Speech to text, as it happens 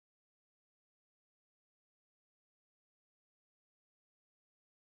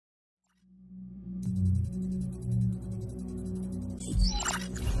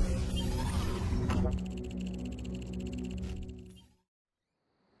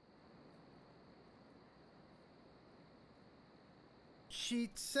She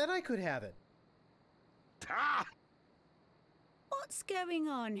said I could have it. Ah! What's going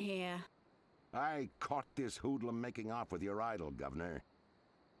on here? I caught this hoodlum making off with your idol, Governor.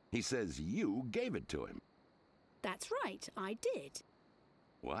 He says you gave it to him. That's right, I did.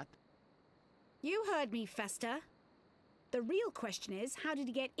 What? You heard me, Fester. The real question is, how did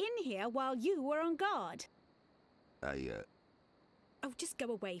he get in here while you were on guard? Oh, just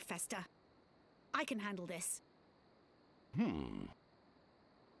go away, Fester. I can handle this.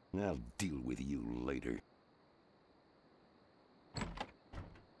 I'll deal with you later.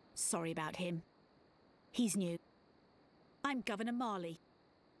 Sorry about him. He's new. I'm Governor Marley.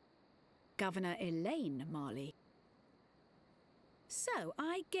 Governor Elaine Marley. So,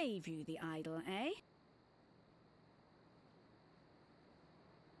 I gave you the idol, eh?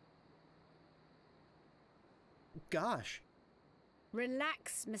 Gosh.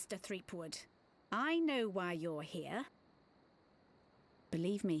 Relax, Mr. Threepwood. I know why you're here.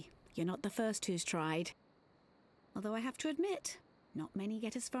 Believe me, you're not the first who's tried. Although I have to admit, not many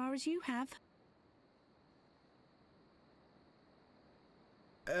get as far as you have.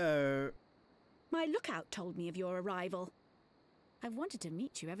 My lookout told me of your arrival. I've wanted to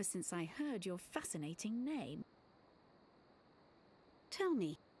meet you ever since I heard your fascinating name. Tell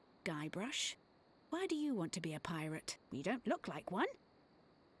me, Guybrush, why do you want to be a pirate? You don't look like one.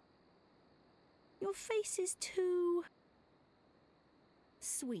 Your face is too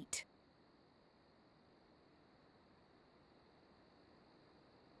sweet.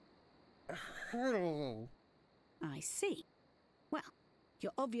 I see. Well,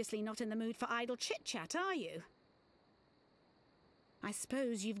 you're obviously not in the mood for idle chit-chat, are you? I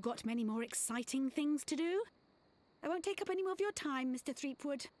suppose you've got many more exciting things to do? I won't take up any more of your time, Mr.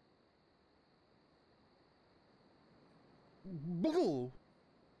 Threepwood. Bull.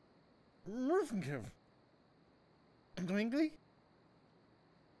 Murphinkiv. Glingly?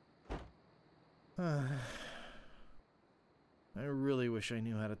 I really wish I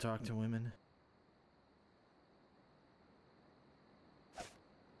knew how to talk to women.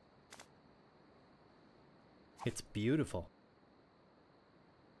 It's beautiful.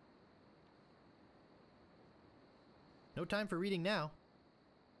 No time for reading now.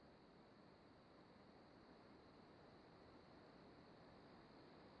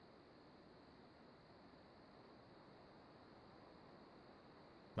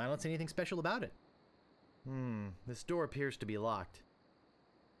 I don't see anything special about it. This door appears to be locked.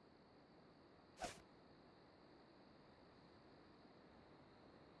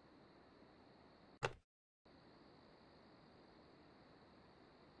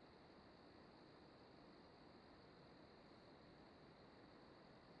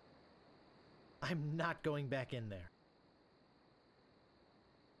 I'm not going back in there.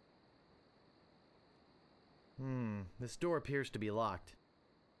 This door appears to be locked.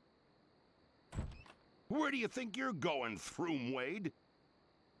 Where do you think you're going, Throom Wade?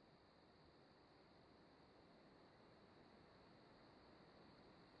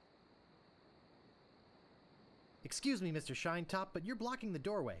 Excuse me, Mr. Shinetop, but you're blocking the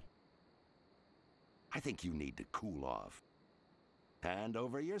doorway. I think you need to cool off. Hand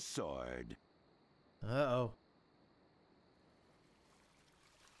over your sword. Uh-oh.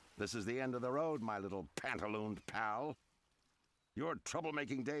 This is the end of the road, my little pantalooned pal. Your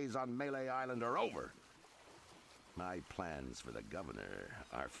troublemaking days on Melee Island are over. My plans for the governor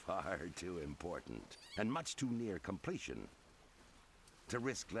are far too important and much too near completion to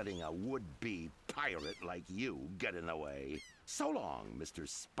risk letting a would-be pirate like you get in the way. So long, Mr.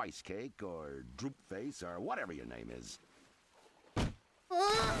 Spicecake or Droopface or whatever your name is.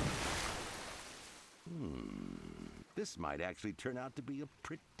 This might actually turn out to be a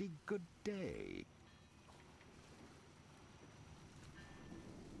pretty good day.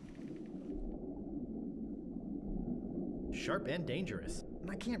 Sharp and dangerous.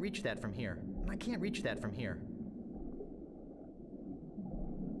 I can't reach that from here. I can't reach that from here.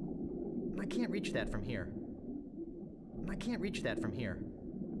 I can't reach that from here. I can't reach that from here.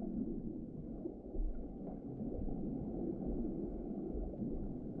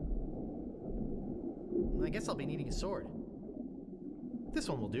 I guess I'll be needing a sword. This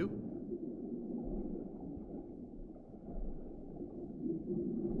one will do.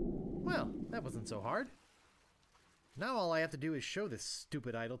 Well, that wasn't so hard. Now all I have to do is show this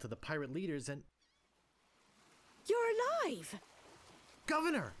stupid idol to the pirate leaders and... You're alive!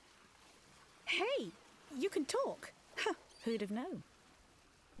 Governor! Hey, you can talk. Huh, who'd have known?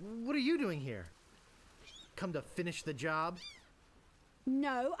 What are you doing here? Come to finish the job?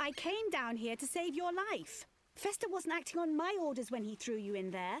 No, I came down here to save your life. Fester wasn't acting on my orders when he threw you in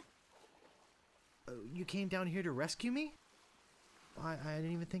there. You came down here to rescue me? I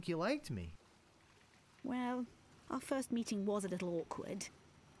didn't even think you liked me. Well, our first meeting was a little awkward.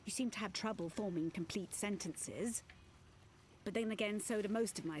 You seem to have trouble forming complete sentences. But then again, so do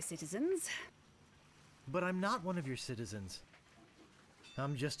most of my citizens. But I'm not one of your citizens.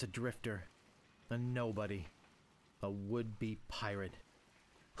 I'm just a drifter. A nobody. A would-be pirate.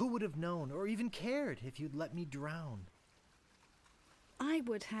 Who would have known, or even cared, if you'd let me drown? I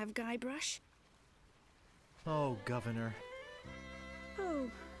would have, Guybrush. Oh, Governor. Oh,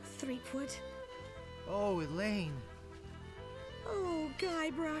 Threepwood. Oh, Elaine. Oh,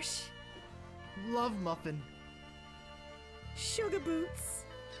 Guybrush. Love Muffin. Sugar Boots.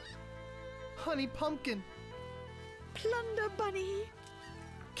 Honey Pumpkin. Plunder Bunny.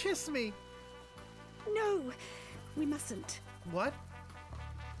 Kiss me. No, we mustn't. What?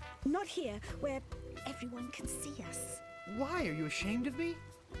 Not here, where everyone can see us. Why? Are you ashamed of me?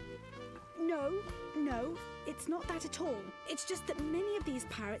 No, it's not that at all. It's just that many of these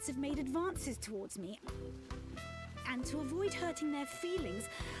pirates have made advances towards me. And to avoid hurting their feelings,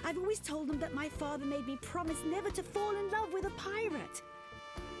 I've always told them that my father made me promise never to fall in love with a pirate.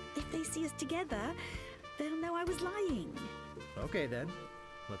 If they see us together, they'll know I was lying. Okay then,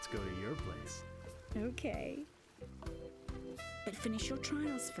 let's go to your place. Okay. But finish your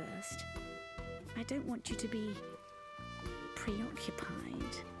trials first. I don't want you to be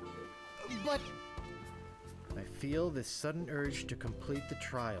preoccupied. But I feel this sudden urge to complete the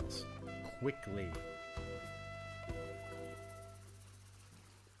trials quickly.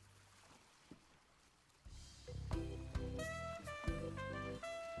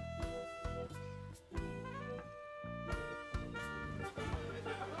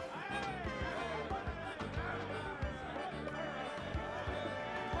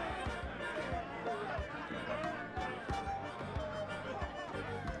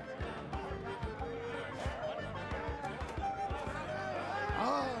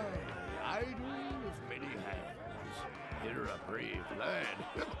 You're a brave lad.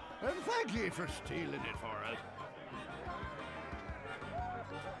 And thank ye for stealing it for us.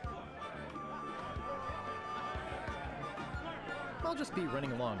 I'll just be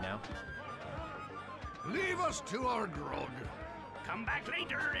running along now. Leave us to our grog. Come back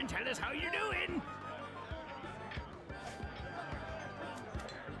later and tell us how you're doing.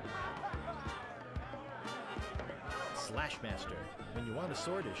 Slashmaster, when you want a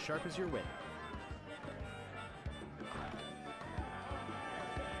sword as sharp as your wit.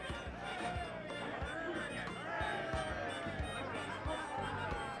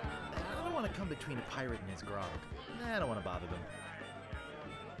 I don't want to come between a pirate and his grog. I don't want to bother them.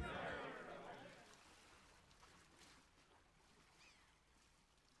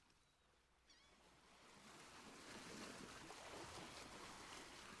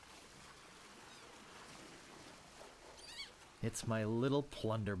 It's my little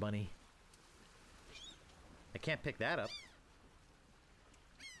plunder bunny. I can't pick that up.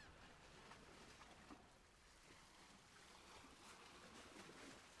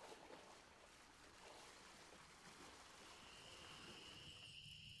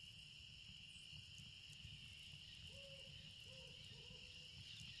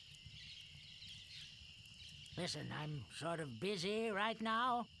 Listen, I'm sort of busy right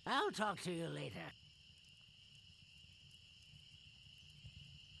now. I'll talk to you later.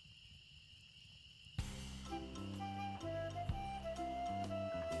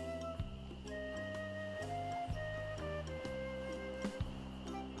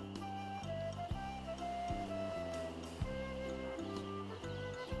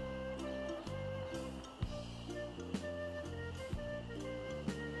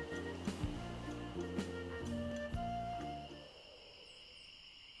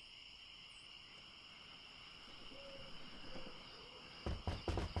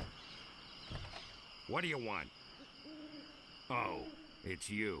 What do you want? Oh, it's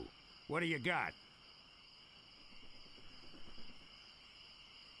you. What do you got?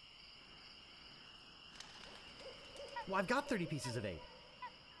 Well, I've got 30 pieces of 8.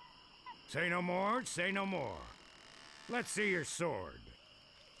 Say no more, say no more. Let's see your sword.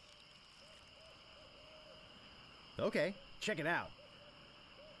 Okay, check it out.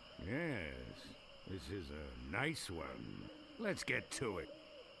 Yes, this is a nice one. Let's get to it.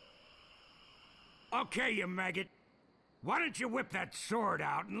 Okay, you maggot. Why don't you whip that sword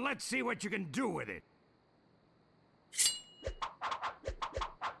out and let's see what you can do with it?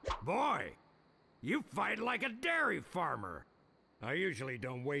 Boy, you fight like a dairy farmer. I usually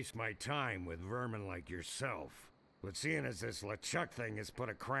don't waste my time with vermin like yourself. But seeing as this LeChuck thing has put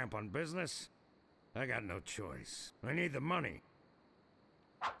a cramp on business, I got no choice. I need the money.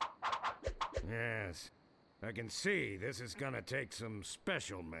 Yes, I can see this is gonna take some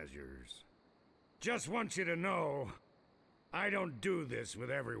special measures. Just want you to know, I don't do this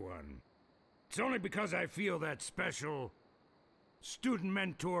with everyone. It's only because I feel that special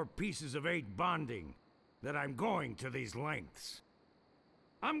student-mentor pieces of 8 bonding that I'm going to these lengths.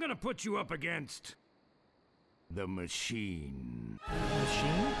 I'm gonna put you up against the machine.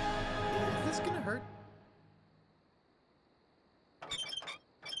 Machine? Is this gonna hurt?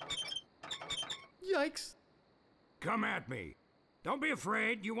 Yikes! Come at me. Don't be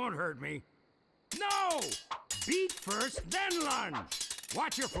afraid, you won't hurt me. No! Beat first, then lunge!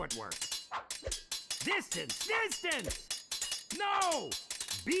 Watch your footwork. Distance, distance! No!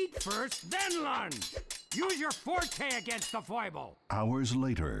 Beat first, then lunge! Use your forte against the foible. Hours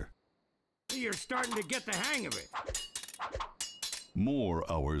later. You're starting to get the hang of it. More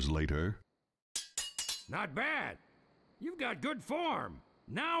hours later. Not bad. You've got good form.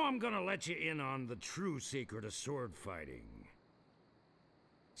 Now I'm gonna let you in on the true secret of sword fighting.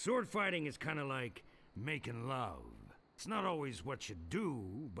 Sword fighting is kind of like making love. It's not always what you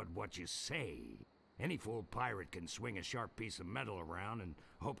do, but what you say. Any fool pirate can swing a sharp piece of metal around and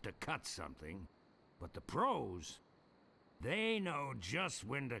hope to cut something. But the pros, they know just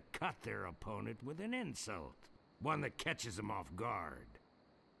when to cut their opponent with an insult. One that catches them off guard.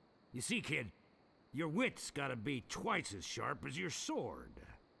 You see, kid, your wit's gotta be twice as sharp as your sword.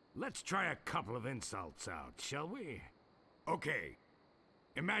 Let's try a couple of insults out, shall we? Okay,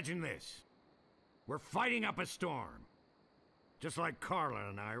 imagine this. We're fighting up a storm. Just like Carla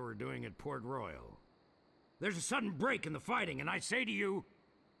and I were doing at Port Royal. There's a sudden break in the fighting, and I say to you,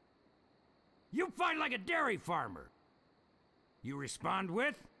 you fight like a dairy farmer. You respond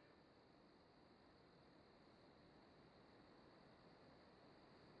with,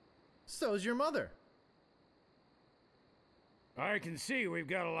 So's your mother. I can see we've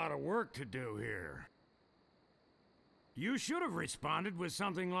got a lot of work to do here. You should have responded with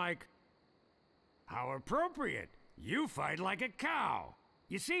something like, how appropriate. You fight like a cow.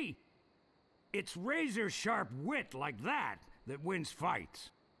 You see, it's razor-sharp wit like that that wins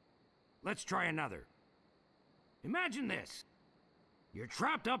fights. Let's try another. Imagine this. You're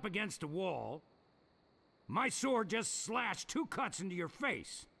trapped up against a wall. My sword just slashed 2 cuts into your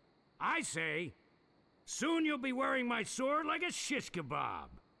face. I say, soon you'll be wearing my sword like a shish kebab.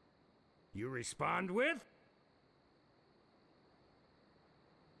 You respond with,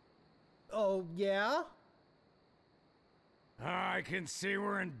 Oh, yeah? I can see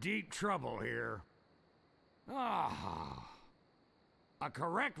we're in deep trouble here. A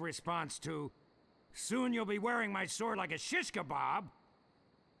correct response to, soon you'll be wearing my sword like a shish kebab,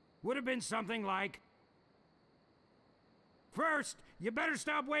 would have been something like, first, you better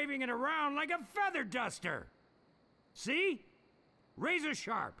stop waving it around like a feather duster. See? Razor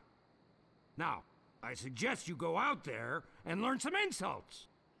sharp. Now, I suggest you go out there and learn some insults.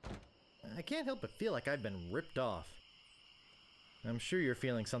 I can't help but feel like I've been ripped off. I'm sure you're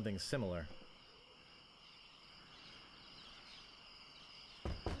feeling something similar.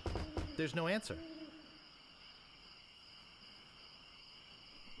 There's no answer.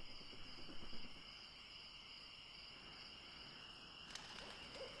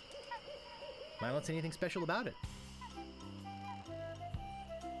 I don't see anything special about it.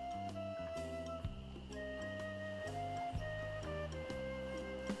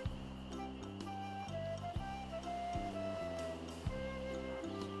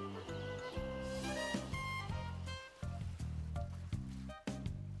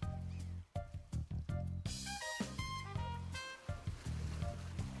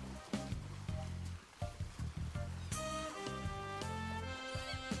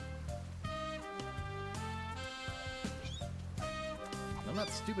 I'm not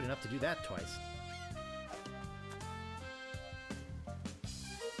stupid enough to do that twice.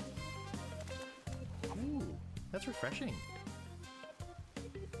 Ooh, that's refreshing.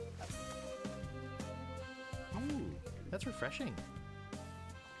 Ooh, that's refreshing.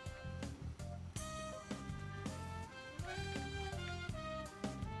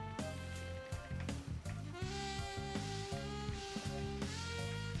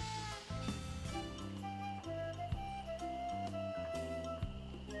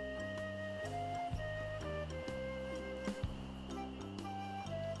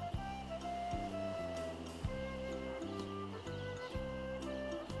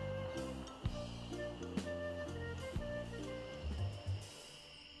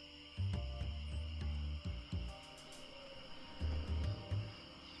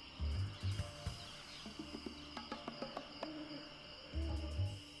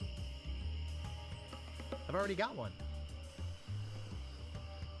 I've already got one.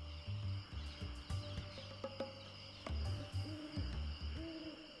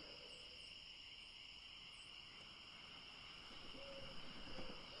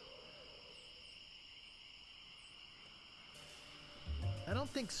 I don't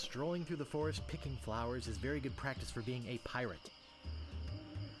think strolling through the forest picking flowers is very good practice for being a pirate.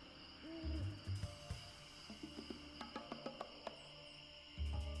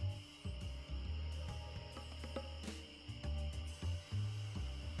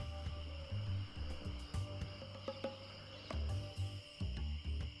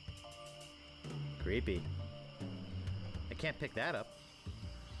 Creepy. I can't pick that up.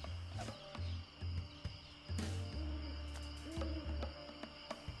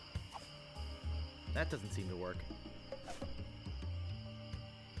 That doesn't seem to work.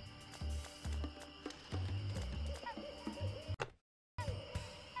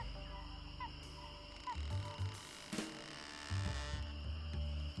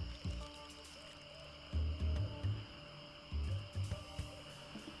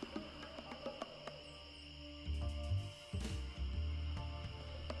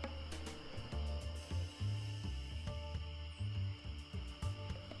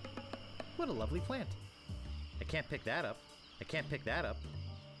 What a lovely plant. I can't pick that up. I can't pick that up.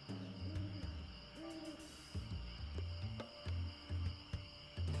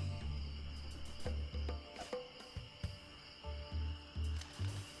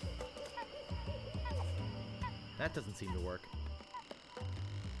 That doesn't seem to work.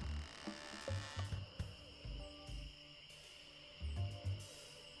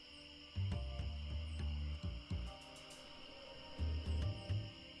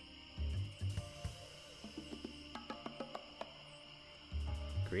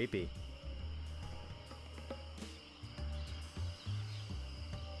 Creepy.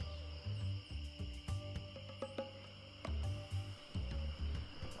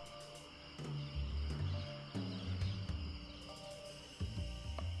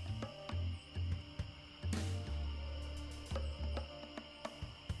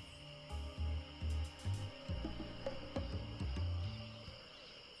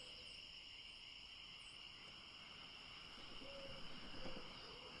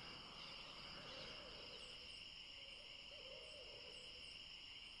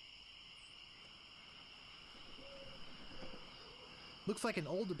 Looks like an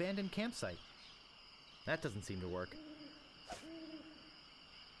old abandoned campsite. That doesn't seem to work.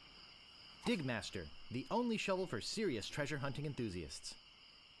 Digmaster, the only shovel for serious treasure hunting enthusiasts.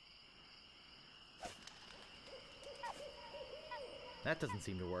 That doesn't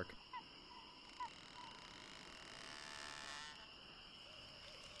seem to work.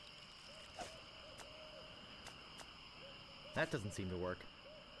 That doesn't seem to work.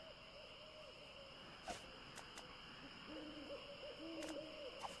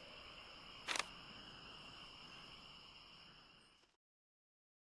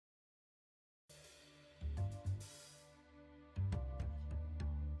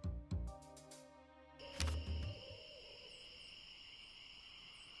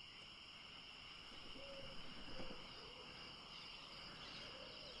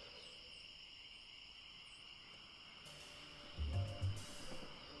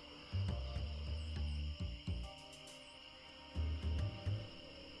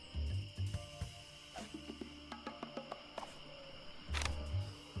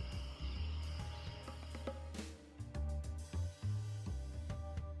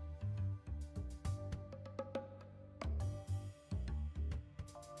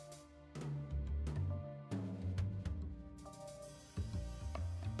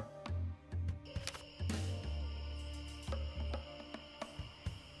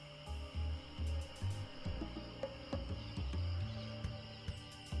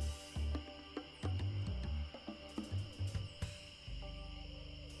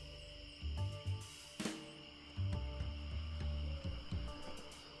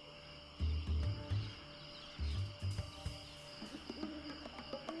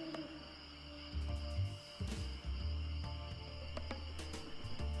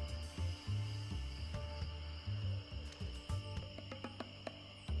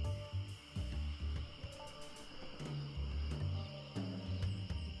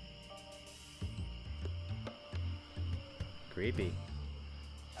 Creepy.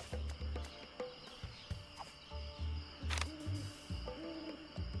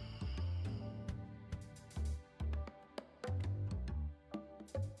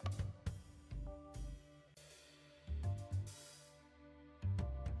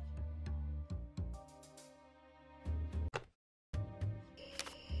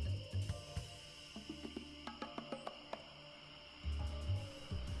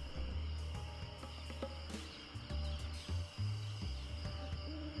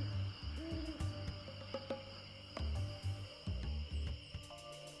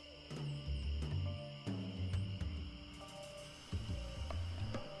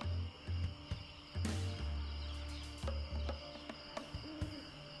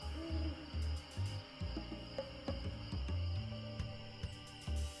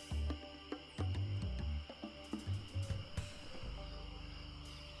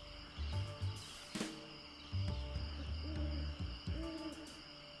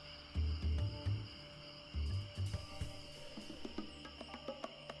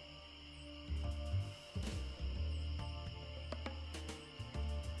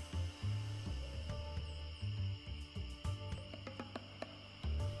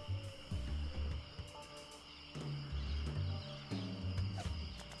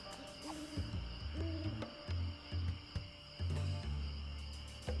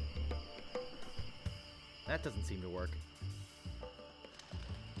 That doesn't seem to work.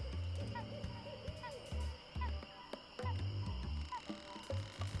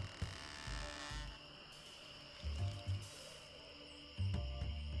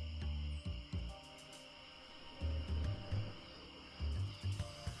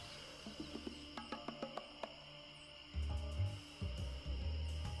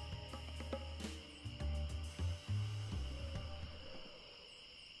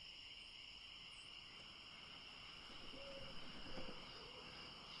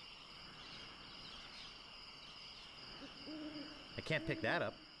 I can't pick that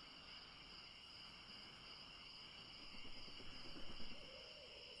up.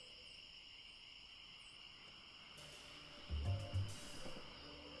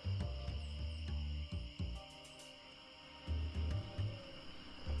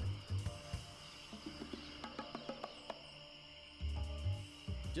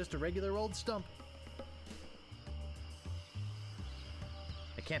 Just a regular old stump.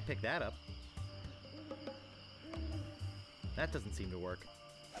 I can't pick that up. That doesn't seem to work.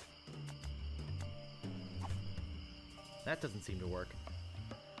 That doesn't seem to work.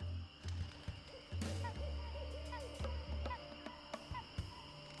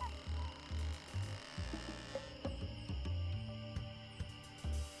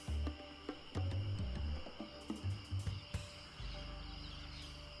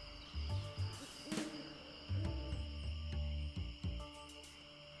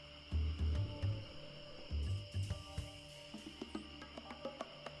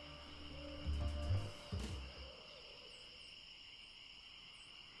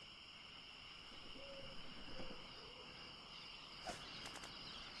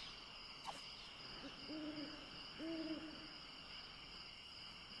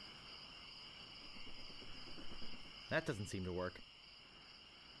 That doesn't seem to work.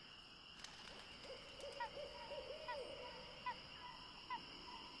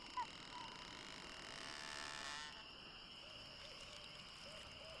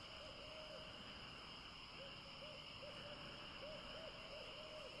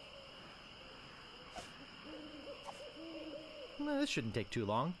 Well, this shouldn't take too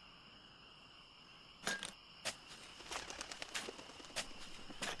long.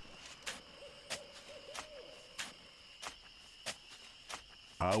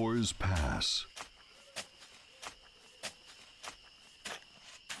 Hours pass.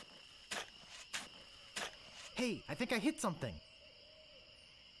 Hey, I think I hit something.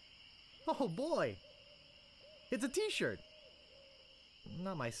 Oh boy! It's a t-shirt!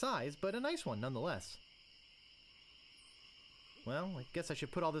 Not my size, but a nice one nonetheless. Well, I guess I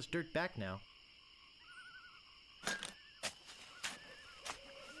should put all this dirt back now.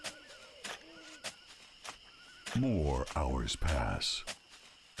 More hours pass.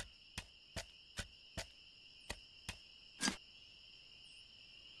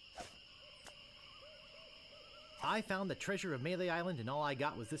 I found the treasure of Melee Island and all I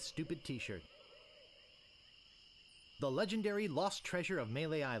got was this stupid t-shirt. The legendary lost treasure of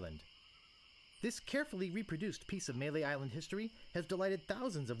Melee Island. This carefully reproduced piece of Melee Island history has delighted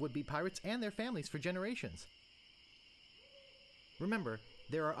thousands of would-be pirates and their families for generations. Remember,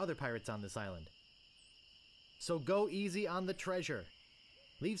 there are other pirates on this island. So go easy on the treasure.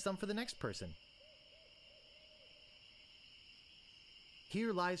 Leave some for the next person.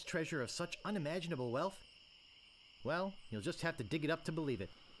 Here lies treasure of such unimaginable wealth. Well, you'll just have to dig it up to believe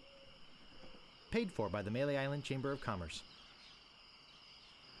it. Paid for by the Melee Island Chamber of Commerce.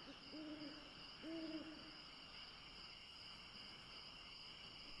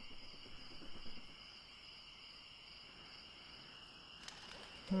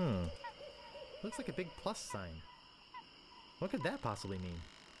 Looks like a big plus sign. What could that possibly mean?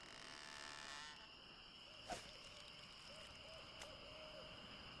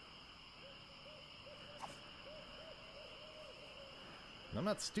 I'm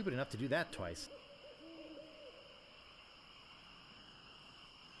not stupid enough to do that twice.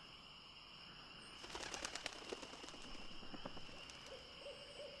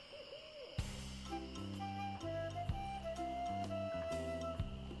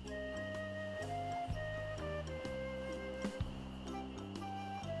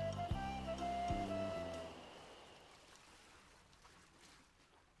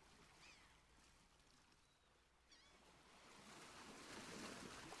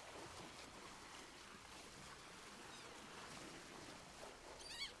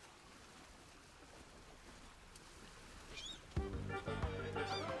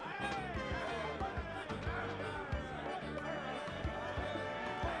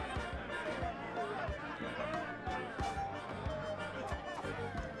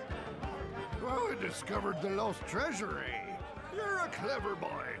 Oh, I discovered the lost treasury. You're a clever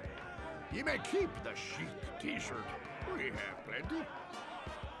boy. You may keep the chic t-shirt. We have plenty.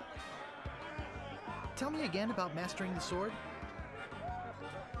 Tell me again about mastering the sword.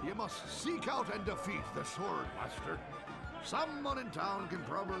 You must seek out and defeat the sword master. Someone in town can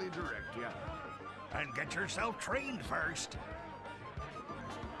probably direct you. And get yourself trained first.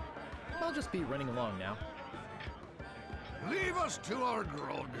 I'll just be running along now. Leave us to our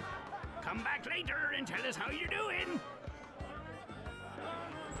grog. Come back later and tell us how you're doing.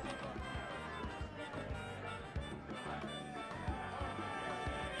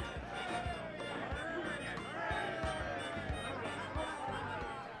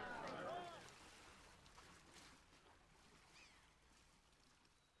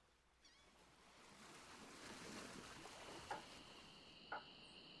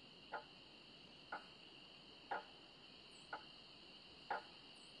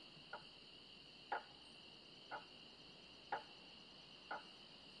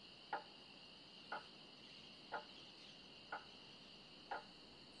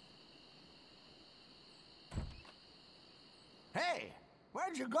 Hey,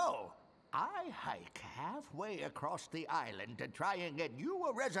 where'd you go? I hike halfway across the island to try and get you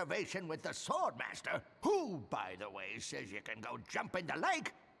a reservation with the Swordmaster, who, by the way, says you can go jump in the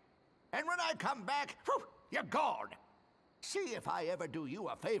lake. And when I come back, whew, you're gone. See if I ever do you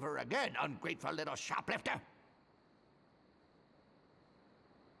a favor again, ungrateful little shoplifter.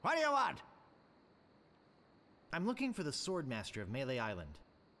 What do you want? I'm looking for the Swordmaster of Melee Island.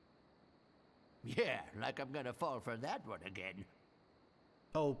 Yeah, like I'm gonna fall for that one again.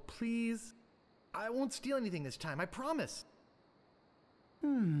 Oh, please. I won't steal anything this time, I promise.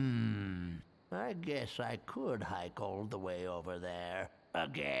 I guess I could hike all the way over there.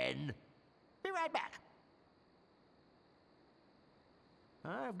 Again. Be right back.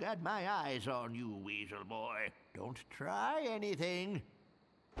 I've got my eyes on you, Weasel Boy. Don't try anything.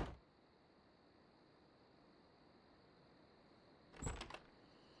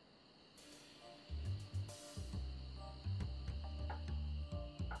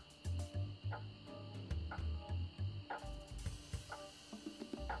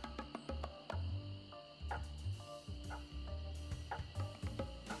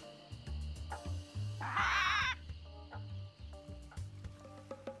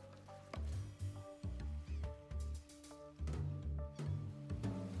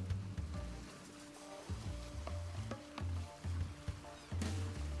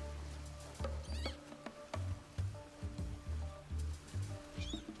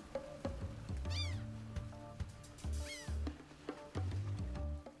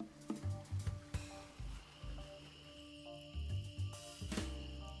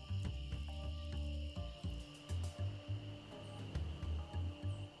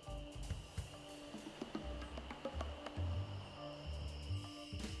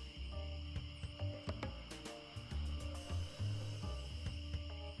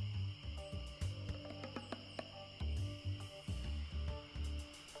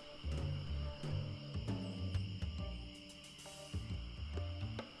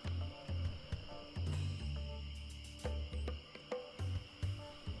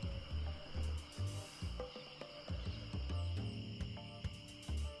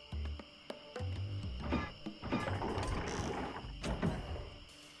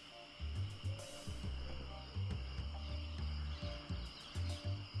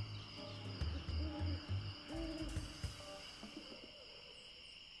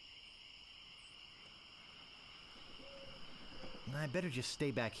 I better just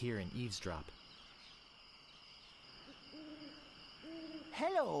stay back here and eavesdrop.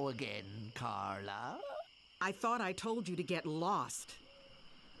 Hello again, Carla. I thought I told you to get lost.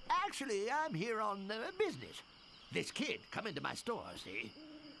 Actually, I'm here on business. This kid come into my store, see?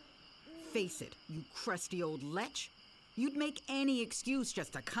 Face it, you crusty old lech. You'd make any excuse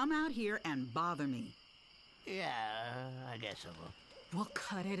just to come out here and bother me. Yeah, I guess so. Well,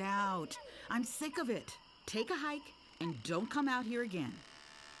 cut it out. I'm sick of it. Take a hike and don't come out here again.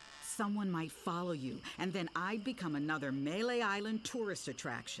 Someone might follow you, and then I'd become another Melee Island tourist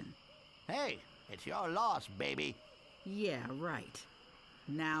attraction. Hey, it's your loss, baby. Yeah, right.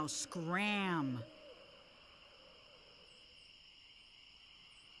 Now scram.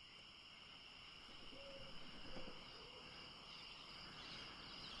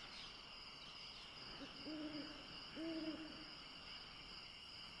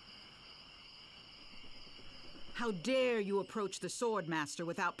 How dare you approach the Swordmaster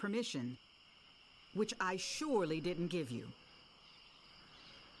without permission, which I surely didn't give you.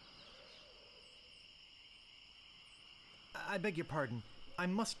 I beg your pardon. I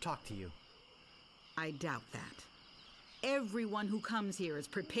must talk to you. I doubt that. Everyone who comes here is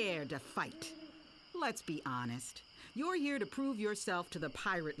prepared to fight. Let's be honest. You're here to prove yourself to the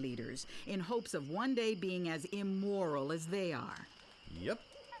pirate leaders in hopes of one day being as immoral as they are. Yep.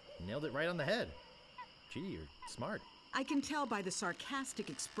 Nailed it right on the head. Gee, you're smart. I can tell by the sarcastic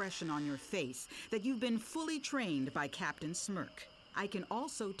expression on your face that you've been fully trained by Captain Smirk. I can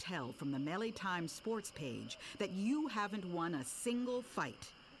also tell from the Melee Times sports page that you haven't won a single fight.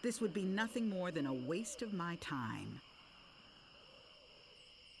 This would be nothing more than a waste of my time.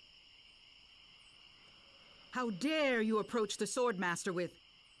 How dare you approach the Swordmaster with...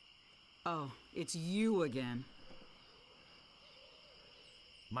 Oh, it's you again.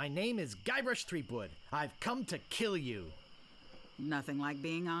 My name is Guybrush Threepwood. I've come to kill you. Nothing like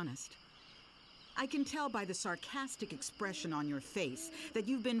being honest. I can tell by the sarcastic expression on your face that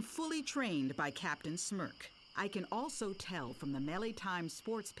you've been fully trained by Captain Smirk. I can also tell from the Melee Times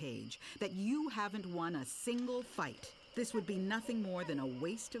sports page that you haven't won a single fight. This would be nothing more than a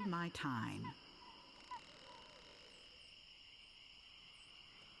waste of my time.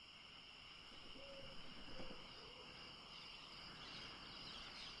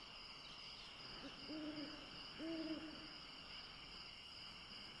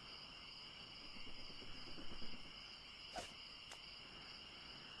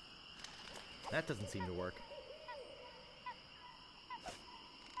 That doesn't seem to work.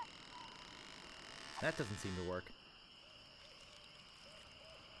 That doesn't seem to work.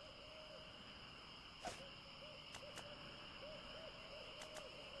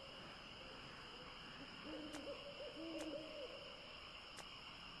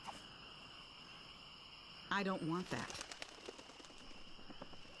 I don't want that.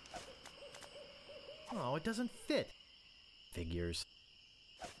 Oh, it doesn't fit. Figures.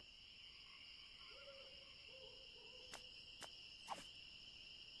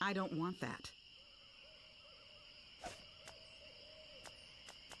 I don't want that.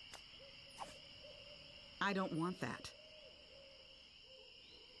 I don't want that.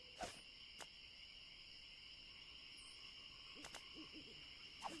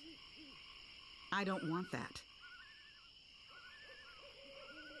 I don't want that.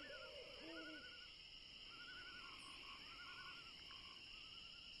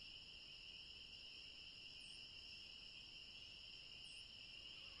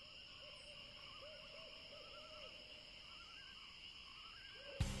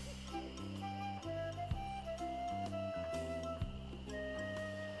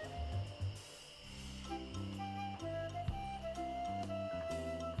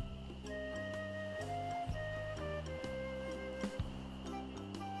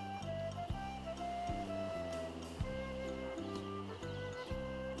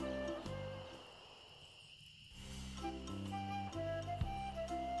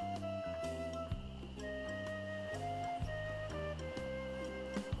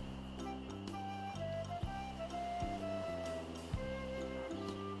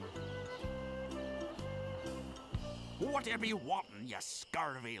 Whatever you wantin', you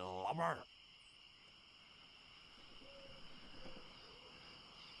scurvy lubber?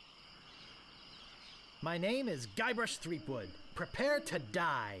 My name is Guybrush Threepwood. Prepare to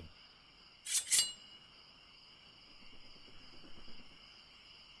die.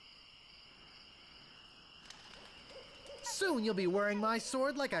 Soon you'll be wearing my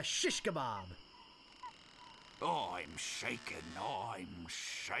sword like a shish kebab. I'm shaking, I'm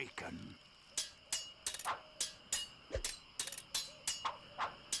shaking.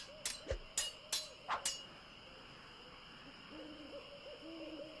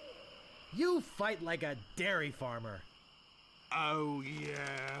 You fight like a dairy farmer. Oh,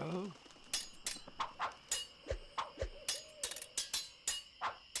 yeah?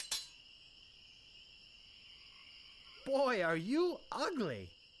 Boy, are you ugly.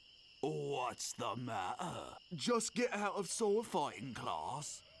 What's the matter? Just get out of sword fighting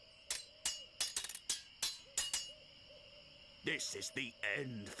class. This is the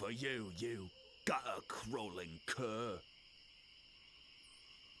end for you, you gutter-crawling cur.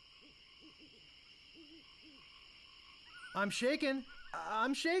 I'm shaking.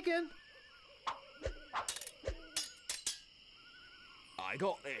 I'm shaking. I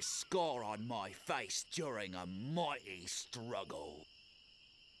got this scar on my face during a mighty struggle.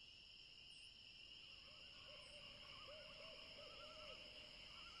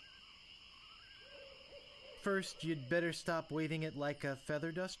 First, you'd better stop waving it like a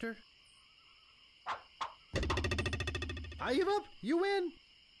feather duster. I give up. You win.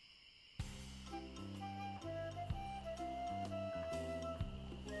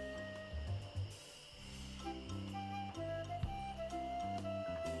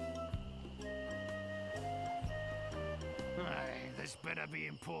 This better be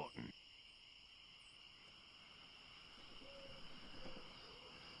important.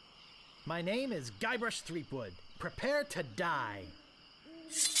 My name is Guybrush Threepwood. Prepare to die.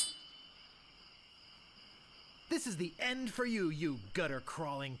 This is the end for you, you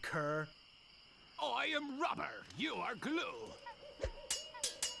gutter-crawling cur. I am rubber. You are glue.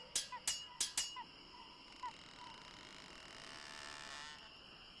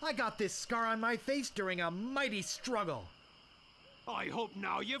 I got this scar on my face during a mighty struggle. I hope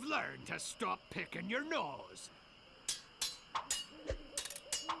now you've learned to stop picking your nose.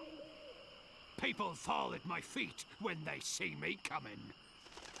 People fall at my feet when they see me coming.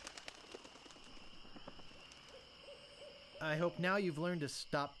 I hope now you've learned to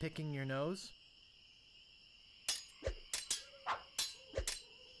stop picking your nose.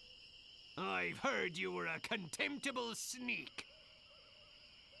 I've heard you were a contemptible sneak.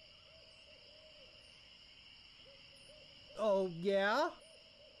 Oh, yeah?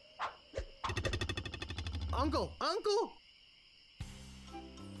 Uncle! Uncle!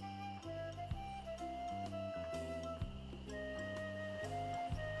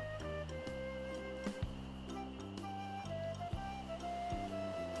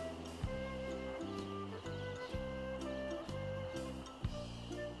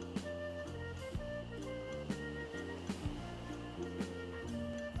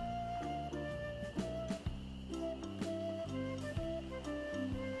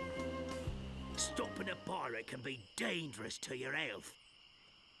 Stopping a pirate can be dangerous to your health.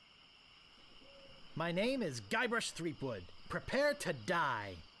 My name is Guybrush Threepwood. Prepare to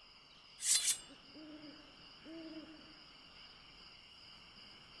die.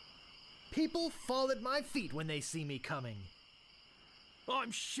 People fall at my feet when they see me coming.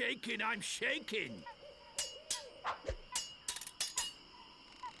 I'm shaking, I'm shaking.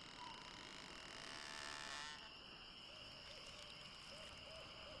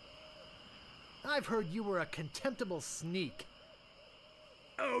 I've heard you were a contemptible sneak.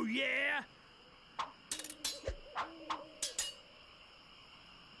 Oh, yeah?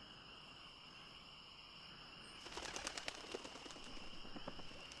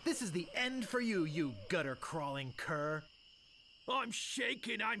 This is the end for you, you gutter-crawling cur. I'm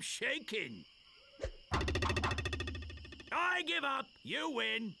shaking, I'm shaking. I give up. You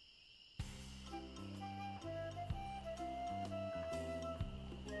win.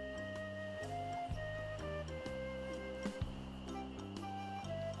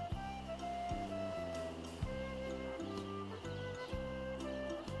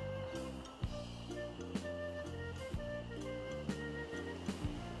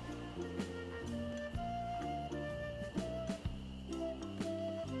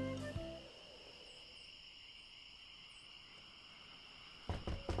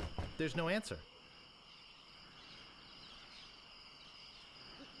 There's no answer.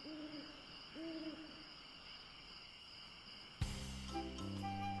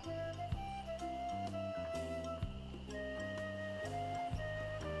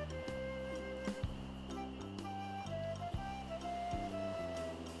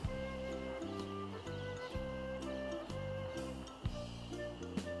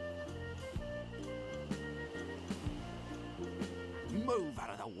 Move out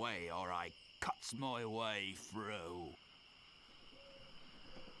of the way or I cuts my way through.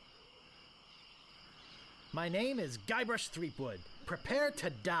 My name is Guybrush Threepwood. Prepare to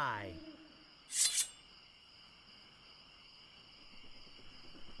die.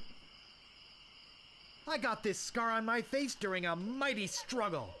 I got this scar on my face during a mighty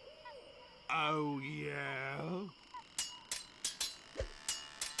struggle. Oh, yeah?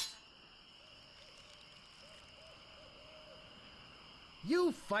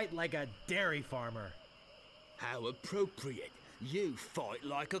 You fight like a dairy farmer. How appropriate. You fight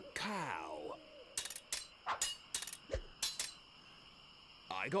like a cow.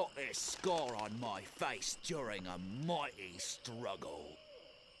 I got this scar on my face during a mighty struggle.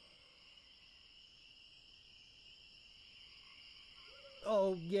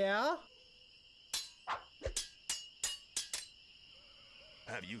 Oh, yeah?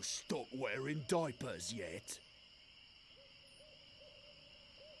 Have you stopped wearing diapers yet?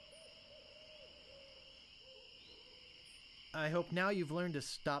 I hope now you've learned to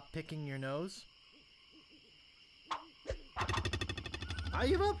stop picking your nose. I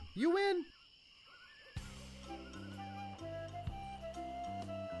give up. You win.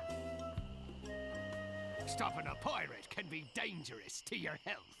 Stopping a pirate can be dangerous to your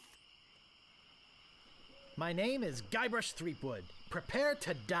health. My name is Guybrush Threepwood. Prepare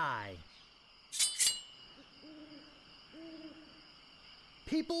to die.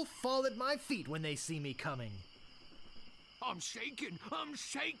 People fall at my feet when they see me coming. I'm shaking! I'm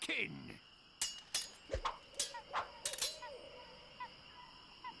shaking!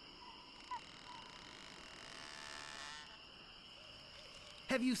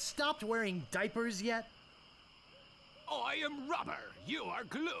 Have you stopped wearing diapers yet? I am rubber. You are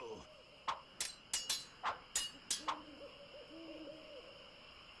glue.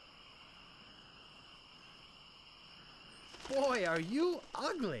 Boy, are you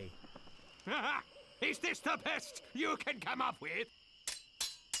ugly. Is this the best you can come up with?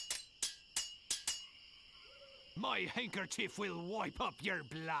 My handkerchief will wipe up your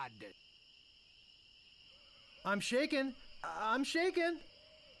blood. I'm shaking. I'm shaking.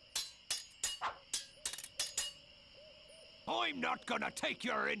 I'm not gonna take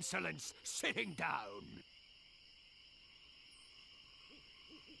your insolence sitting down.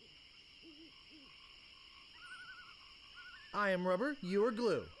 I am rubber, you are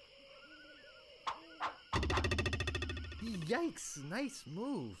glue. Yikes, nice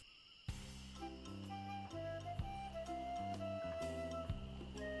move.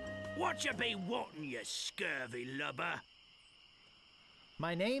 What you be wantin', you scurvy lubber?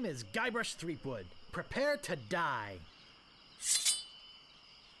 My name is Guybrush Threepwood. Prepare to die.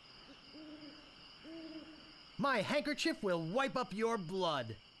 My handkerchief will wipe up your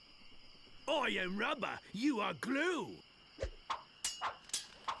blood. I am rubber, you are glue.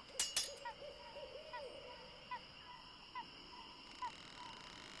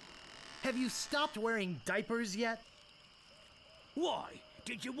 Have you stopped wearing diapers yet? Why?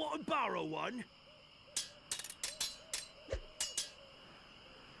 Did you want to borrow one?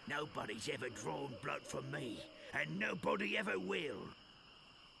 Nobody's ever drawn blood from me, and nobody ever will.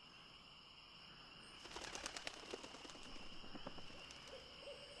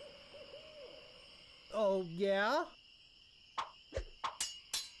 Oh, yeah?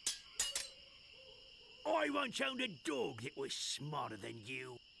 I once owned a dog that was smarter than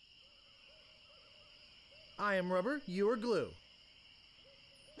you. I am rubber, you are glue.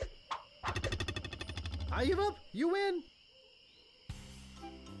 I give up, you win.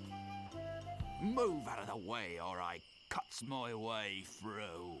 Move out of the way or I cuts my way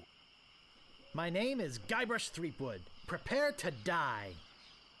through. My name is Guybrush Threepwood. Prepare to die.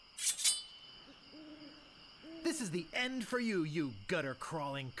 This is the end for you, you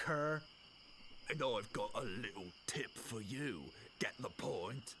gutter-crawling cur. And I've got a little tip for you. Get the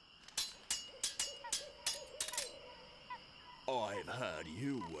point? I've heard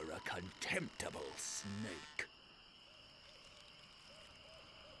you were a contemptible snake.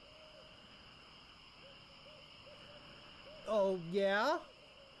 Oh, yeah?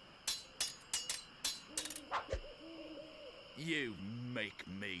 You make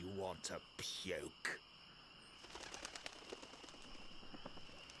me want to puke.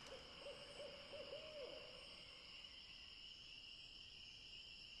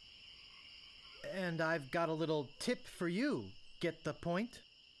 And I've got a little tip for you. Get the point?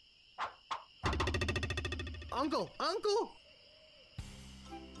 Uncle! Uncle!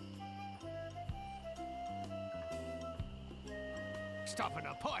 Stopping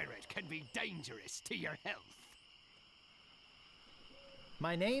a pirate can be dangerous to your health.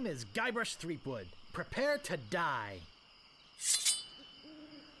 My name is Guybrush Threepwood. Prepare to die.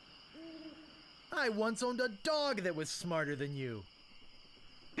 I once owned a dog that was smarter than you.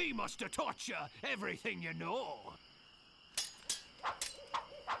 He must have taught you everything you know.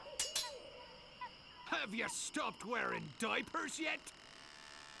 Have you stopped wearing diapers yet?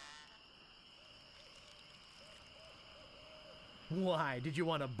 Why, did you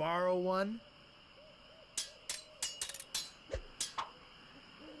want to borrow one?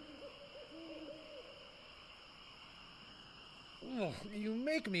 Oh, you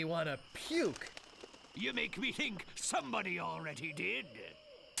make me want to puke. You make me think somebody already did.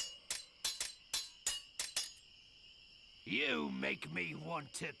 You make me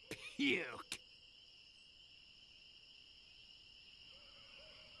want to puke.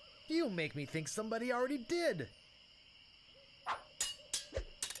 You make me think somebody already did.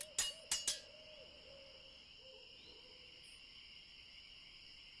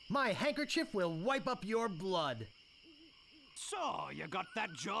 My handkerchief will wipe up your blood. So, you got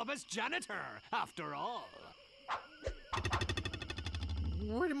that job as janitor, after all.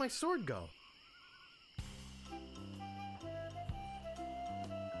 Where did my sword go?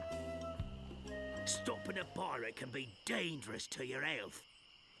 Stopping a pirate can be dangerous to your health.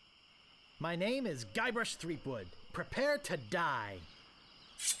 My name is Guybrush Threepwood. Prepare to die.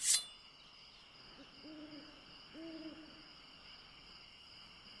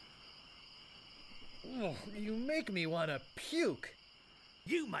 Oh, you make me want to puke.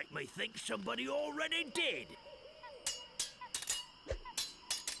 You make me think somebody already did.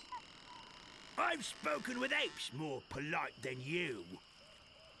 I've spoken with apes more polite than you.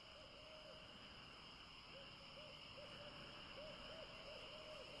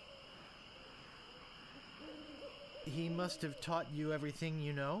 He must have taught you everything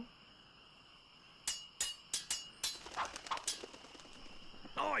you know?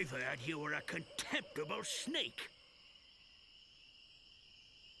 I've heard you were a contemptible sneak.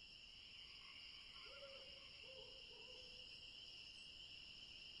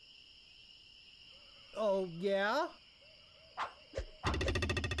 Oh, yeah?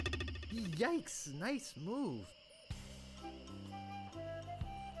 Yikes, nice move.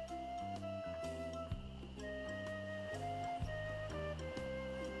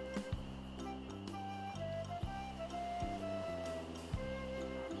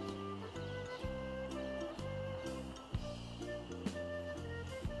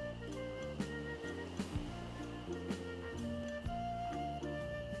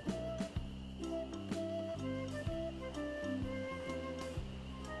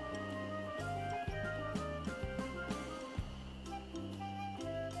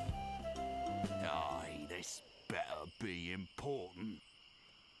 Aye, this better be important.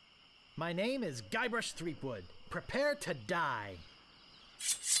 My name is Guybrush Threepwood. Prepare to die.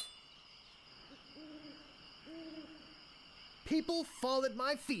 People fall at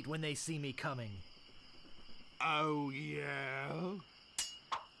my feet when they see me coming. Oh, yeah?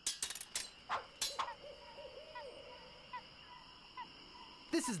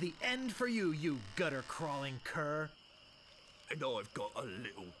 This is the end for you, you gutter-crawling cur. And I've got a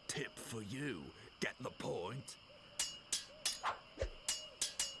little tip for you. Get the point?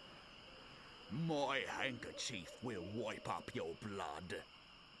 My handkerchief will wipe up your blood.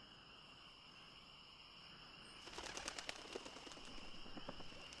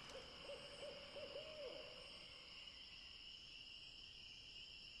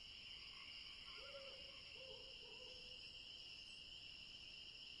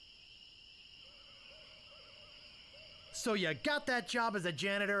 So you got that job as a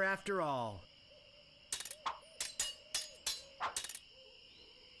janitor after all.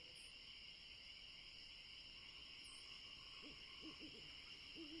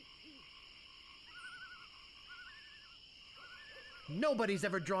 Nobody's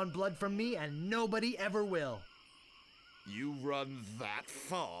ever drawn blood from me, and nobody ever will. You run that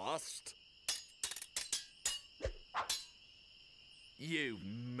fast? You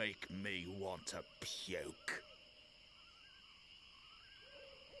make me want to puke.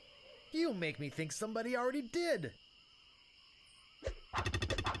 You make me think somebody already did.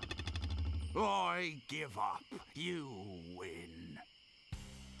 I give up. You win.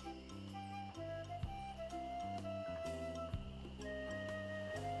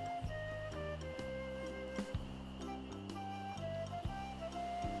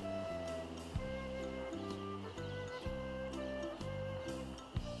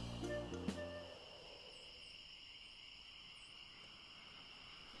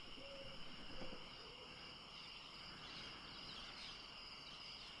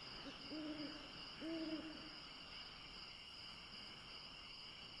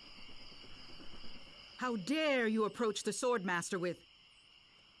 How dare you approach the Swordmaster with...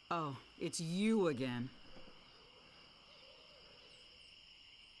 Oh, it's you again.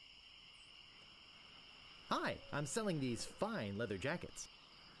 Hi, I'm selling these fine leather jackets.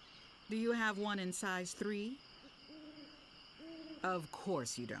 Do you have one in size 3? Of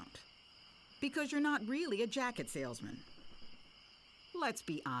course you don't. Because you're not really a jacket salesman. Let's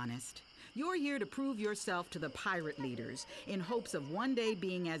be honest. You're here to prove yourself to the pirate leaders in hopes of one day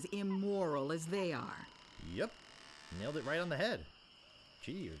being as immoral as they are. Yep, nailed it right on the head.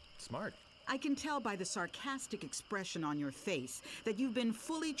 Gee, you're smart. I can tell by the sarcastic expression on your face that you've been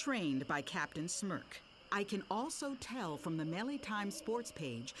fully trained by Captain Smirk. I can also tell from the Melee Times sports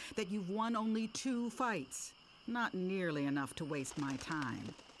page that you've won only 2 fights. Not nearly enough to waste my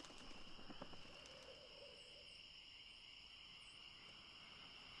time.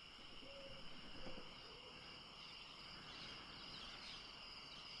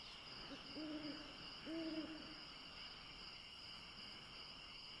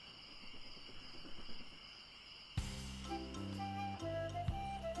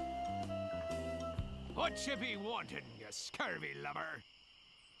 What you be wanting, you scurvy lubber?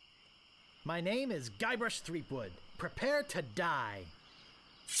 My name is Guybrush Threepwood. Prepare to die.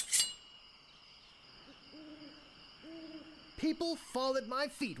 People fall at my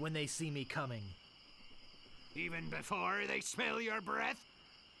feet when they see me coming. Even before they smell your breath?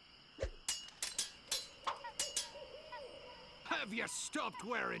 Have you stopped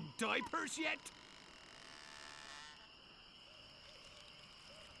wearing diapers yet?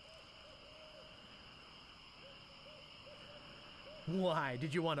 Why,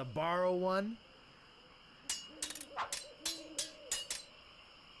 did you want to borrow one?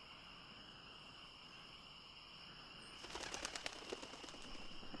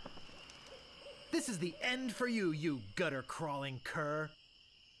 This is the end for you, you gutter-crawling cur.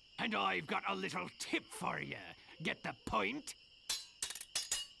 And I've got a little tip for you. Get the point?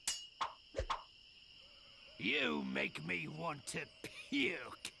 You make me want to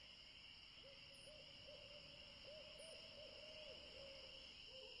puke.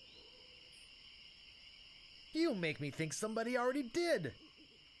 You make me think somebody already did.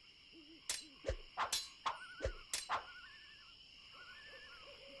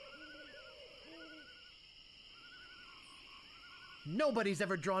 Nobody's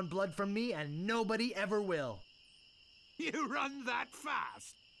ever drawn blood from me, and nobody ever will. You run that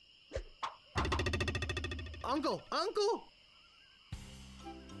fast? Uncle! Uncle!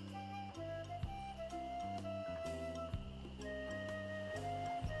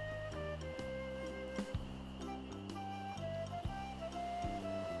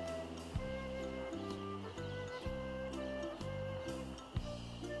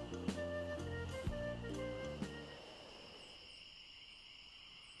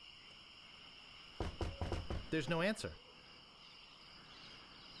 There's no answer.